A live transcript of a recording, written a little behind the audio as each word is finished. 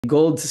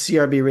Gold to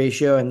CRB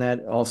ratio, and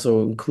that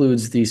also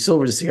includes the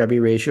silver to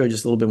CRB ratio,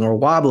 just a little bit more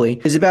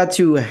wobbly, is about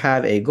to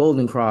have a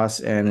golden cross,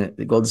 and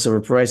the gold to silver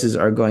prices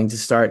are going to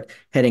start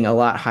heading a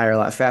lot higher, a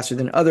lot faster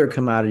than other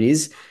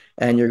commodities.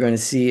 And you're going to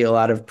see a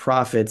lot of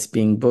profits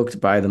being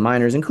booked by the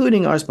miners,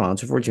 including our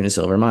sponsor, Fortuna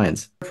Silver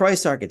Mines.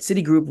 Price target: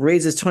 Citigroup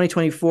raises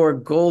 2024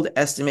 gold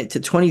estimate to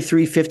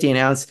 $23.50 an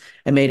ounce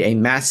and made a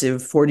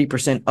massive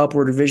 40%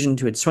 upward revision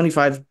to its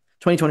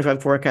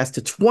 2025 forecast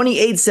to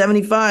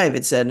 $28.75,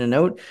 it said in a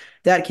note.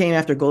 That came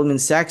after Goldman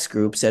Sachs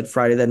Group said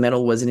Friday that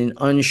metal was in an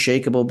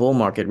unshakable bull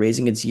market,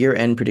 raising its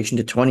year-end prediction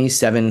to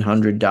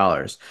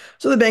 $2,700.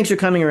 So the banks are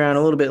coming around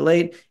a little bit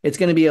late. It's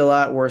going to be a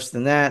lot worse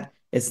than that.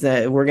 It's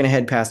that we're going to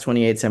head past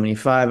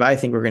 $28.75. I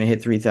think we're going to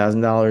hit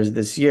 $3,000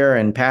 this year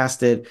and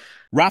past it.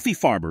 Rafi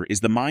Farber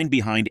is the mind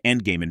behind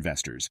endgame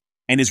investors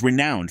and is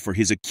renowned for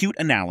his acute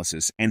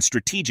analysis and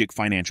strategic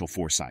financial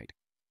foresight.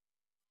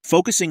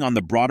 Focusing on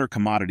the broader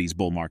commodities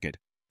bull market,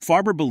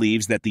 Farber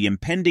believes that the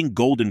impending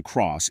golden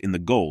cross in the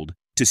gold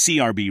to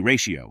CRB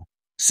ratio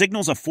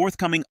signals a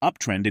forthcoming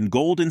uptrend in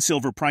gold and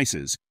silver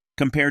prices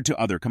compared to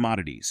other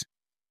commodities.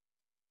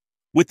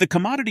 With the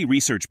Commodity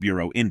Research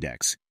Bureau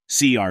Index,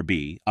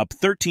 CRB, up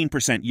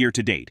 13%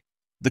 year-to-date,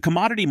 the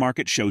commodity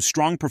market shows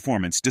strong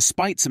performance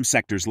despite some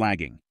sectors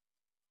lagging.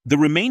 The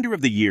remainder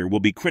of the year will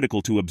be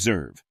critical to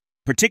observe,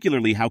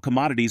 particularly how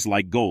commodities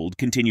like gold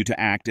continue to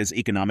act as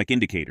economic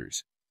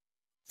indicators.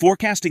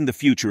 Forecasting the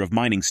future of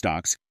mining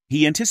stocks,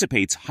 he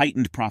anticipates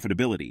heightened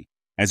profitability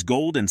as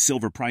gold and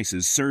silver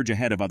prices surge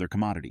ahead of other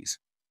commodities.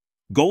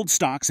 Gold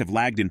stocks have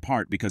lagged in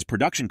part because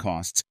production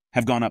costs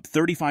have gone up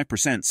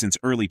 35% since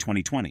early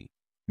 2020,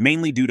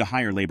 mainly due to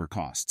higher labor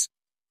costs.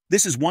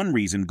 This is one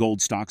reason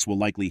gold stocks will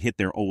likely hit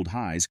their old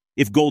highs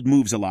if gold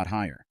moves a lot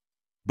higher.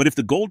 But if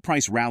the gold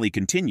price rally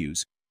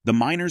continues, the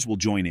miners will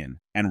join in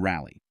and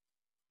rally.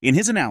 In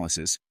his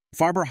analysis,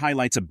 Farber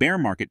highlights a bear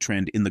market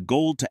trend in the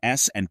gold to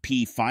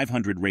S&P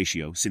 500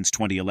 ratio since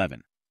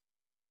 2011.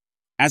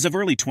 As of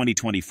early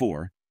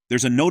 2024,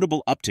 there's a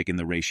notable uptick in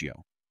the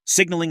ratio,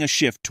 signaling a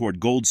shift toward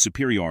gold's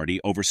superiority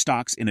over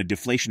stocks in a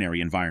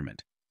deflationary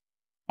environment.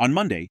 On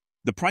Monday,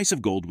 the price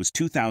of gold was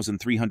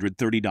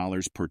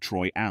 $2,330 per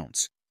troy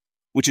ounce,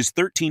 which is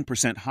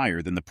 13%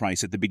 higher than the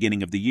price at the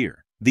beginning of the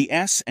year. The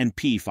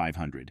S&P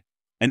 500,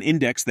 an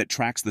index that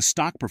tracks the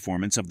stock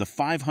performance of the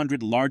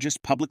 500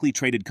 largest publicly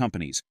traded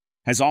companies,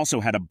 has also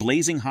had a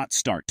blazing hot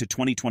start to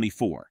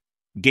 2024,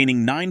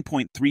 gaining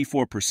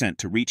 9.34%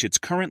 to reach its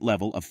current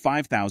level of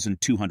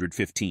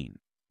 5,215.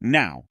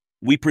 Now,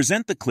 we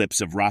present the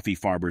clips of Rafi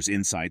Farber's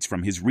insights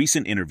from his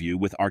recent interview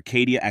with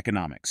Arcadia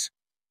Economics.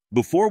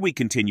 Before we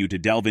continue to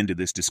delve into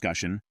this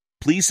discussion,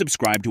 please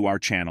subscribe to our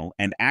channel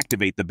and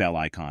activate the bell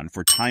icon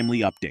for timely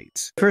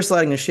updates. First slide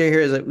I'm going to share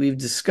here is that we've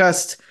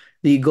discussed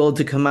the gold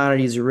to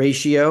commodities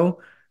ratio,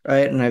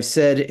 right? And I've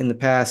said in the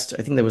past,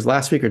 I think that was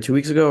last week or 2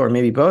 weeks ago, or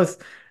maybe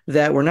both,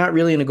 that we're not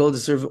really in a gold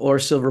or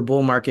silver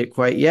bull market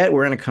quite yet.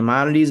 We're in a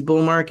commodities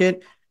bull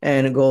market,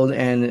 and gold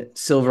and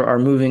silver are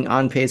moving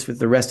on pace with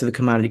the rest of the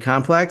commodity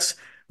complex.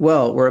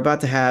 Well, we're about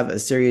to have a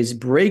serious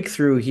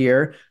breakthrough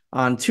here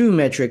on two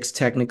metrics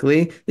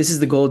technically. This is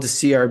the gold to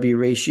CRB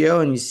ratio,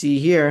 and you see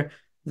here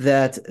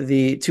that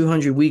the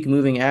 200-week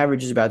moving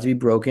average is about to be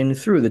broken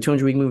through. The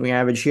 200-week moving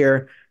average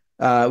here,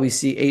 we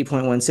see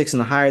 8.16, and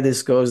the higher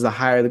this goes, the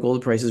higher the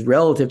gold price is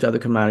relative to other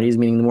commodities,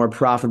 meaning the more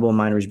profitable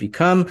miners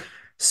become.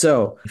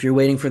 So if you're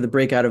waiting for the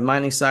breakout of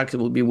mining stocks, it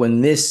will be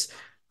when this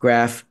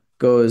graph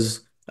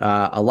goes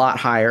a lot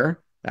higher.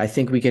 I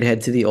think we could head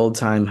to the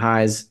old-time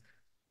highs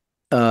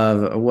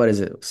of, what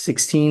is it,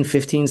 16,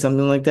 15,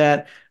 something like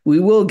that. We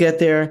will get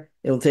there.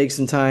 It'll take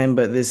some time,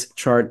 but this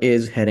chart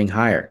is heading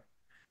higher.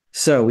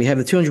 So we have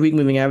the 200-week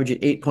moving average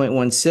at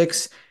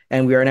 8.16,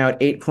 and we are now at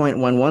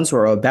 8.11, so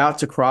we're about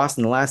to cross.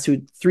 In the last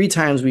three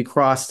times we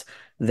crossed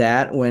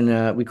that,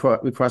 when we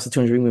crossed the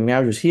 200-week moving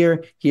average, was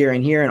here, here,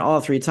 and here, and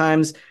all three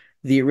times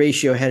the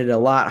ratio headed a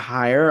lot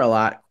higher, a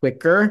lot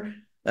quicker,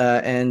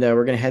 and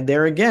we're going to head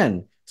there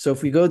again. So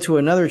if we go to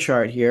another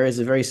chart here, it's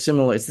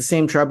the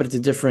same chart, but it's a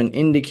different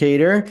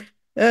indicator,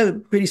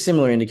 pretty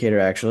similar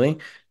indicator actually.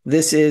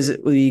 This is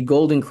the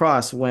golden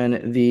cross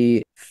when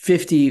the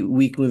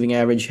 50-week moving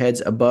average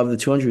heads above the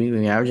 200-week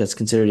moving average. That's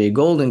considered a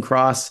golden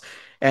cross,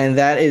 and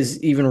that is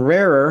even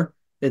rarer.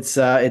 It's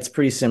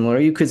pretty similar.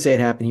 You could say it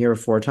happened here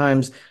 4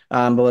 times,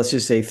 but let's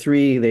just say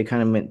 3. They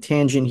kind of went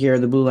tangent here.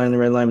 The blue line and the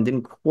red line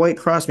didn't quite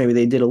cross. Maybe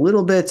they did a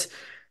little bit.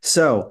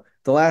 So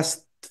the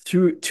last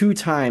two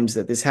times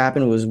that this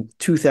happened was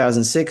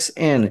 2006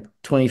 and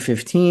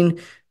 2015.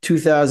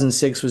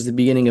 2006 was the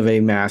beginning of a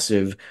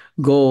massive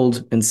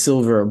gold and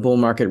silver bull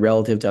market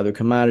relative to other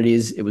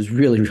commodities. It was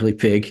really, really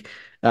big.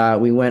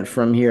 We went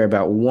from here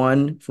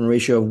from a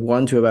ratio of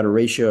 1 to about a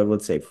ratio of,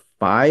 let's say,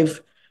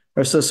 5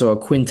 or so a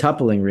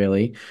quintupling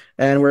really.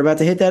 And we're about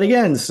to hit that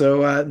again.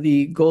 So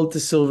the gold to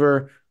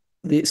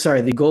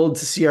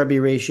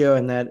CRB ratio,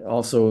 and that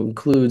also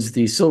includes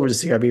the silver to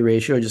CRB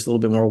ratio, just a little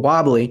bit more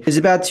wobbly, is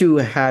about to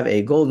have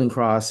a golden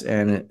cross,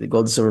 and the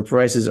gold and silver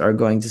prices are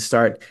going to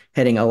start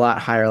heading a lot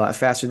higher, a lot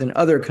faster than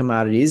other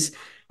commodities.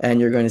 and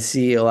you're going to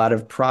see a lot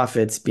of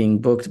profits being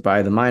booked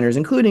by the miners,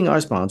 including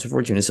our sponsor,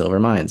 Fortuna Silver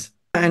Mines.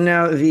 And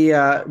now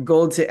the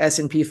gold to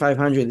S&P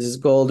 500. This is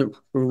gold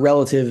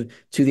relative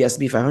to the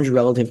S&P 500,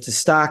 relative to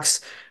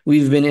stocks.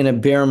 We've been in a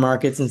bear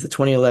market since the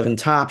 2011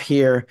 top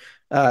here.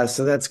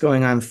 So that's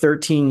going on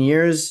 13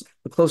 years,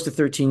 close to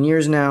 13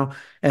 years now.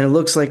 And it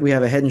looks like we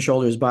have a head and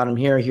shoulders bottom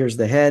here. Here's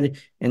the head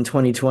in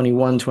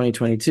 2021,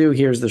 2022.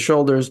 Here's the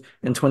shoulders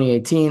in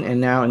 2018. And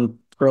now in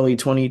early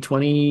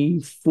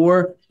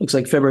 2024, looks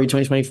like February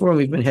 2024, and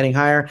we've been heading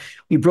higher.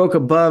 We broke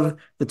above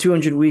the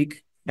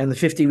 200-week and the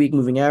 50-week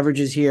moving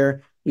averages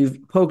here. We've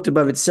poked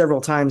above it several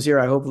times here.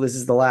 I hope this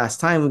is the last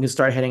time we can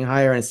start heading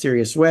higher in a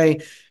serious way.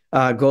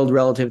 Gold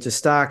relative to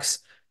stocks.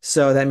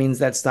 So that means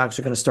that stocks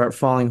are going to start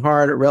falling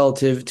hard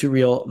relative to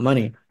real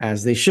money,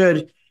 as they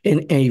should,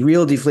 in a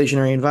real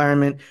deflationary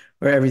environment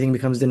where everything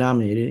becomes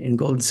denominated in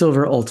gold and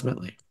silver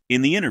ultimately.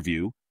 In the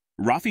interview,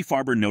 Rafi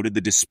Farber noted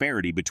the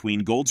disparity between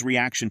gold's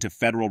reaction to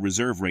Federal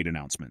Reserve rate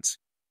announcements.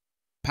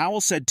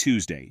 Powell said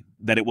Tuesday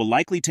that it will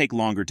likely take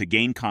longer to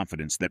gain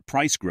confidence that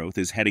price growth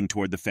is heading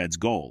toward the Fed's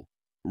goal,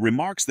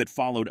 remarks that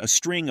followed a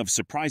string of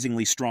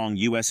surprisingly strong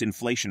U.S.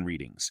 inflation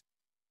readings.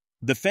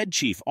 The Fed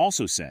chief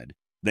also said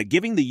that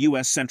giving the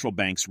U.S. central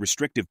bank's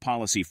restrictive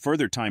policy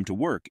further time to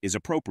work is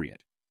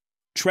appropriate.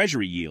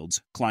 Treasury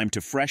yields climbed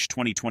to fresh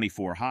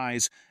 2024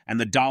 highs, and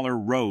the dollar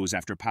rose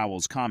after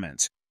Powell's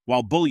comments,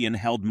 while bullion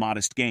held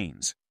modest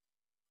gains.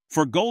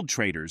 For gold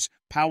traders,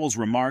 Powell's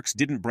remarks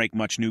didn't break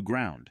much new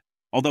ground,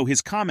 although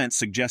his comments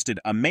suggested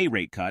a May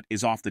rate cut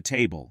is off the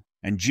table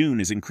and June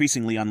is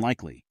increasingly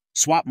unlikely.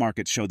 Swap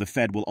markets show the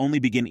Fed will only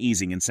begin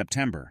easing in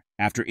September,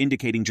 after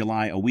indicating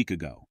July a week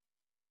ago.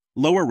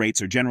 Lower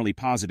rates are generally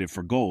positive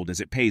for gold as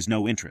it pays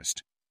no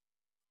interest.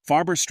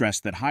 Farber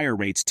stressed that higher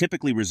rates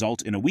typically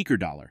result in a weaker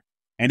dollar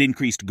and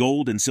increased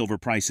gold and silver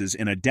prices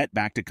in a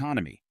debt-backed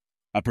economy,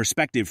 a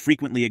perspective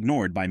frequently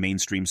ignored by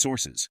mainstream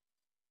sources.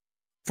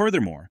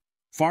 Furthermore,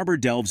 Farber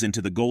delves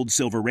into the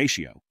gold-silver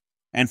ratio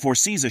and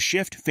foresees a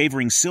shift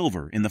favoring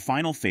silver in the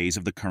final phase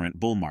of the current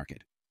bull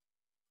market.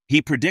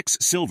 He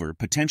predicts silver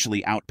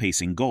potentially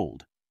outpacing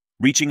gold,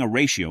 reaching a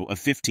ratio of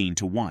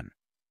 15-1.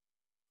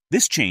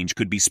 This change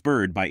could be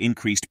spurred by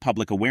increased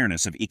public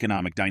awareness of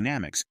economic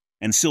dynamics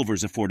and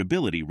silver's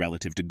affordability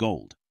relative to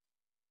gold.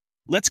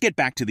 Let's get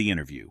back to the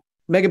interview.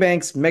 Mega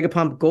banks, mega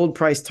pump gold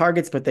price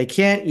targets, but they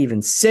can't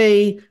even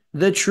say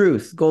the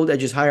truth. Gold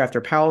edges higher after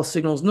Powell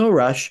signals no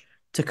rush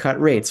to cut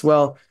rates.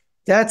 Well,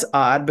 that's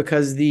odd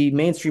because the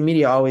mainstream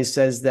media always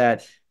says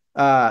that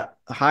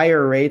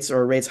higher rates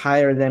or rates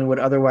higher than would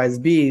otherwise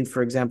be,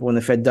 for example, when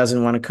the Fed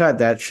doesn't want to cut,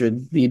 that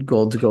should lead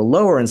gold to go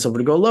lower and silver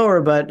to go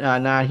lower, but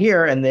not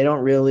here, and they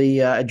don't really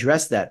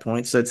address that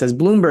point. So it says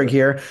Bloomberg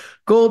here,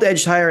 gold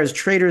edged higher as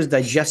traders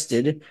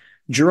digested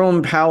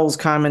Jerome Powell's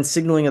comments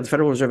signaling that the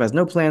Federal Reserve has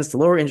no plans to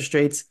lower interest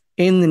rates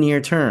in the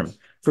near term.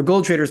 For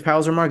gold traders,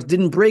 Powell's remarks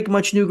didn't break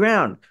much new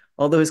ground,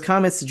 although his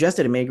comments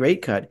suggested a May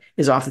rate cut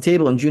is off the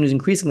table and June is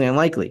increasingly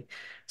unlikely.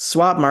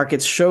 Swap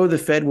markets show the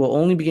Fed will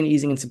only begin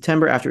easing in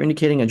September after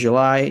indicating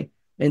July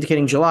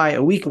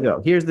a week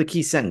ago. Here's the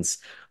key sentence.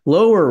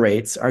 Lower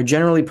rates are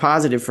generally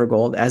positive for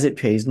gold as it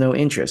pays no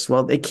interest.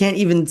 Well, they can't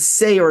even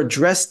say or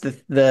address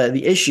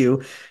the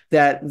issue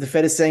that the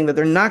Fed is saying that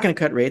they're not going to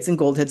cut rates and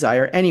gold heads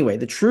higher anyway.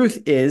 The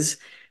truth is,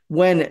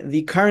 when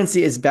the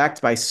currency is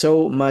backed by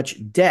so much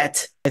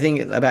debt, I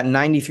think about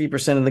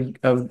 93%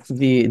 of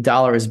the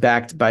dollar is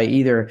backed by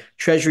either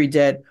treasury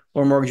debt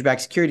or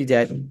mortgage-backed security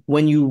debt.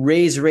 When you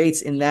raise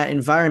rates in that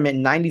environment,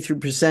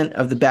 93%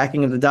 of the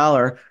backing of the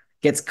dollar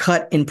gets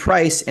cut in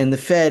price and the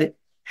Fed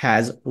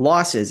has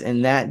losses,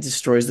 and that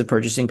destroys the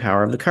purchasing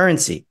power of the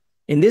currency.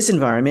 In this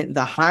environment,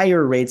 the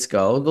higher rates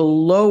go, the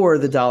lower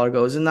the dollar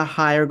goes, and the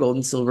higher gold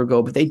and silver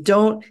go, but they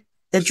don't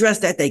address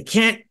that. They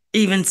can't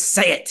even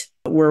say it.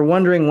 We're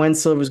wondering when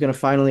silver is going to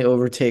finally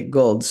overtake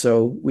gold.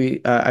 So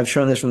I've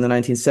shown this from the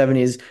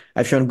 1970s.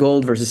 I've shown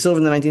gold versus silver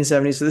in the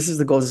 1970s. So this is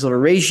the gold to silver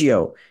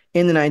ratio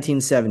in the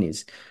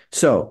 1970s.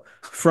 So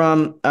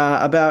from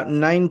about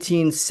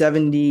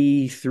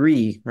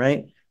 1973,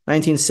 right?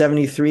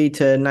 1973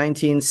 to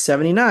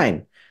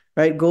 1979,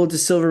 right? Gold to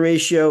silver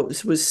ratio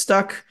was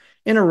stuck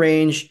in a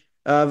range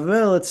of,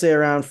 well, let's say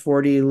around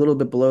 40, a little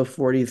bit below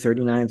 40,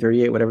 39,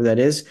 38, whatever that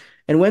is.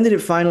 And when did it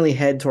finally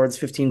head towards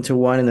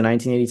 15-1 in the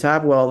 1980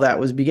 top? Well, that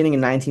was beginning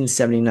in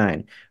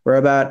 1979. We're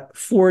about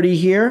 40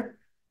 here,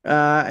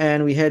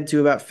 and we head to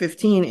about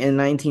 15 in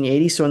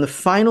 1980. So in the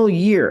final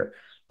year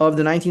of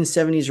the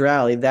 1970s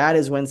rally, that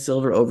is when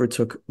silver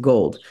overtook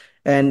gold.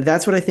 And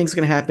that's what I think is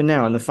going to happen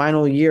now in the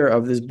final year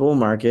of this bull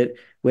market,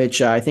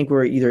 which I think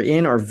we're either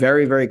in or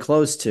very, very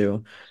close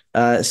to.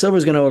 Silver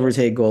is going to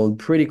overtake gold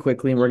pretty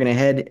quickly, and we're going to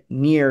head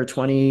near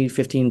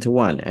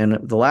 15-1. And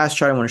the last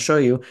chart I want to show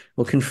you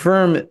will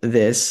confirm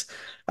this.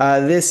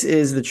 This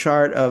is the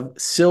chart of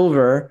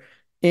silver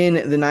in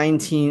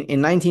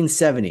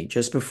 1970,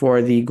 just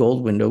before the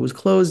gold window was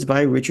closed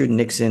by Richard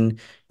Nixon.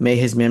 May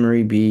his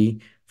memory be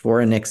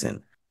for a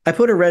Nixon. I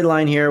put a red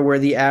line here where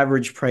the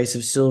average price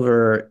of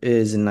silver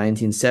is in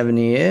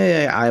 1970.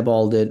 I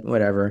eyeballed it,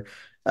 whatever.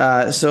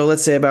 So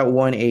let's say about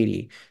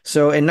 180.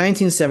 So in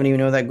 1970, we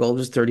know that gold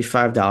was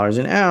 $35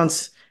 an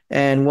ounce.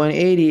 And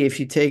 180,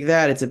 if you take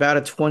that, it's about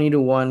a 20 to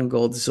 1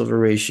 gold to silver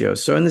ratio.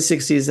 So in the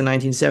 60s, the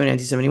 1970,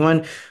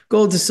 1971,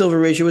 gold to silver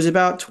ratio was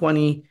about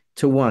 20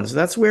 to 1. So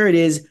that's where it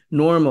is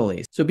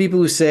normally. So people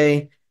who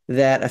say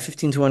that a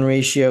 15 to 1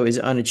 ratio is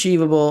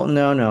unachievable,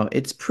 no,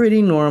 it's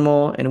pretty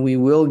normal, and we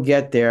will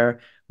get there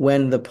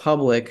when the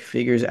public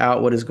figures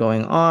out what is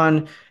going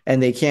on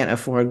and they can't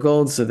afford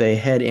gold, so they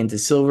head into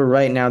silver.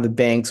 Right now, the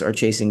banks are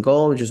chasing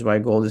gold, which is why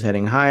gold is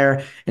heading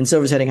higher, and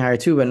silver is heading higher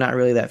too, but not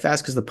really that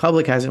fast because the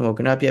public hasn't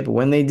woken up yet. But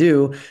when they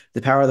do,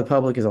 the power of the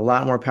public is a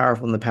lot more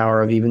powerful than the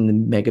power of even the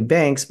mega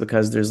banks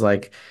because there's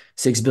like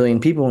 6 billion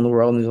people in the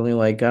world, and there's only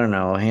like, I don't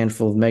know, a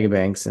handful of mega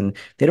banks, and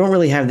they don't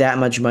really have that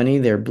much money.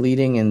 They're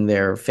bleeding and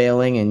they're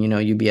failing, and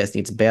UBS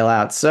needs a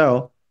bailout.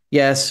 So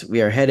yes,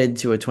 we are headed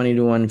to a 20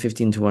 to 1,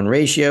 15 to 1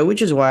 ratio,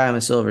 which is why I'm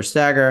a silver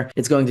stagger.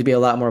 It's going to be a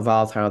lot more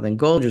volatile than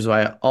gold, which is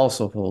why I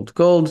also hold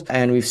gold.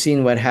 And we've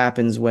seen what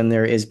happens when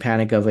there is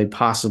panic of a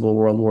possible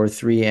World War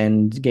III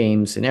end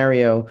game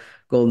scenario.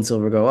 Gold and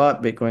silver go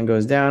up, Bitcoin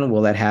goes down.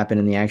 Will that happen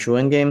in the actual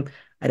end game?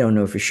 I don't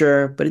know for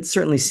sure, but it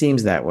certainly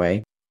seems that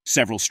way.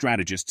 Several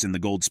strategists in the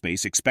gold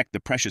space expect the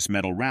precious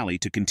metal rally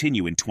to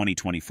continue in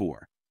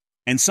 2024,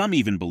 and some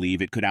even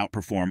believe it could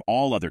outperform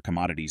all other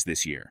commodities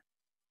this year.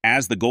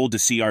 As the gold to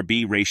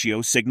CRB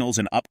ratio signals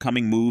an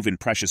upcoming move in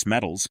precious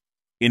metals,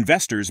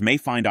 investors may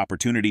find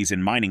opportunities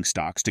in mining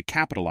stocks to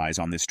capitalize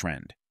on this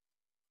trend.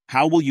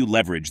 How will you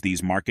leverage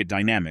these market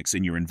dynamics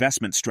in your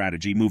investment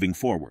strategy moving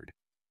forward?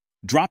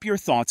 Drop your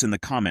thoughts in the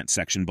comment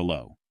section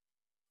below.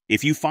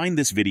 If you find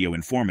this video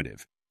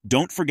informative,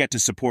 don't forget to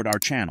support our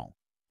channel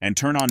and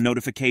turn on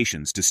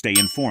notifications to stay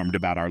informed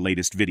about our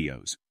latest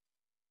videos.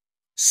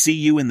 See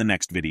you in the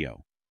next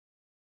video.